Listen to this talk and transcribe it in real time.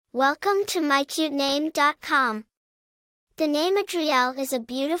Welcome to mycutename.com. The name Adrielle is a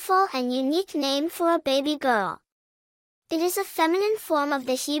beautiful and unique name for a baby girl. It is a feminine form of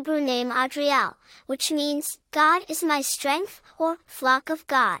the Hebrew name Adrielle, which means, God is my strength, or flock of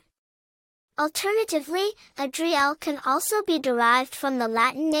God. Alternatively, Adrielle can also be derived from the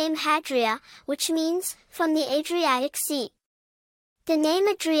Latin name Hadria, which means, from the Adriatic Sea. The name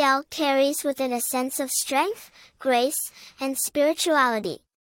Adrielle carries with it a sense of strength, grace, and spirituality.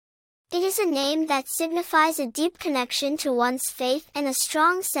 It is a name that signifies a deep connection to one's faith and a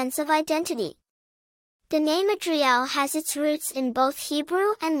strong sense of identity. The name Adrielle has its roots in both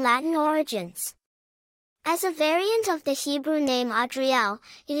Hebrew and Latin origins. As a variant of the Hebrew name Adrielle,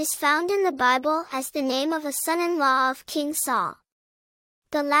 it is found in the Bible as the name of a son-in-law of King Saul.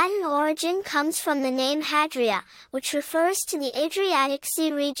 The Latin origin comes from the name Hadria, which refers to the Adriatic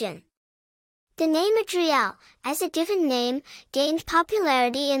Sea region. The name Adrielle, as a given name, gained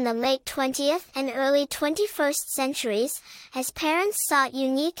popularity in the late 20th and early 21st centuries, as parents sought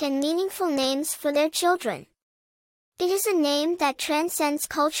unique and meaningful names for their children. It is a name that transcends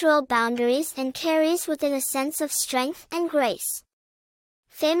cultural boundaries and carries with it a sense of strength and grace.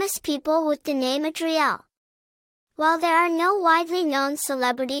 Famous people with the name Adrielle. While there are no widely known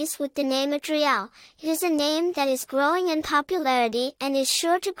celebrities with the name Adrielle, it is a name that is growing in popularity and is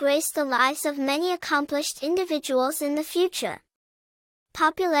sure to grace the lives of many accomplished individuals in the future.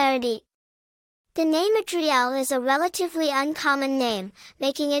 Popularity. The name Adrielle is a relatively uncommon name,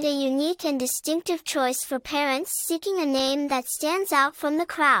 making it a unique and distinctive choice for parents seeking a name that stands out from the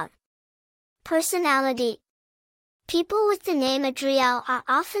crowd. Personality. People with the name Adrielle are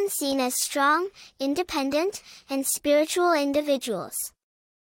often seen as strong, independent, and spiritual individuals.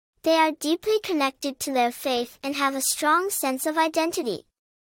 They are deeply connected to their faith and have a strong sense of identity.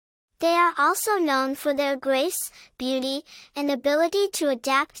 They are also known for their grace, beauty, and ability to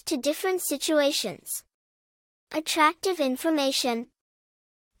adapt to different situations. Attractive information.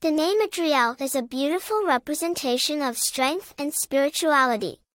 The name Adrielle is a beautiful representation of strength and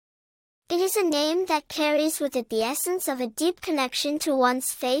spirituality. It is a name that carries with it the essence of a deep connection to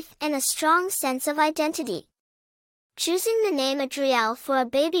one's faith and a strong sense of identity. Choosing the name Adrielle for a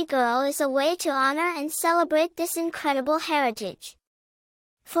baby girl is a way to honor and celebrate this incredible heritage.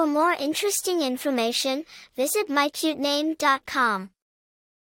 For more interesting information, visit mycutename.com.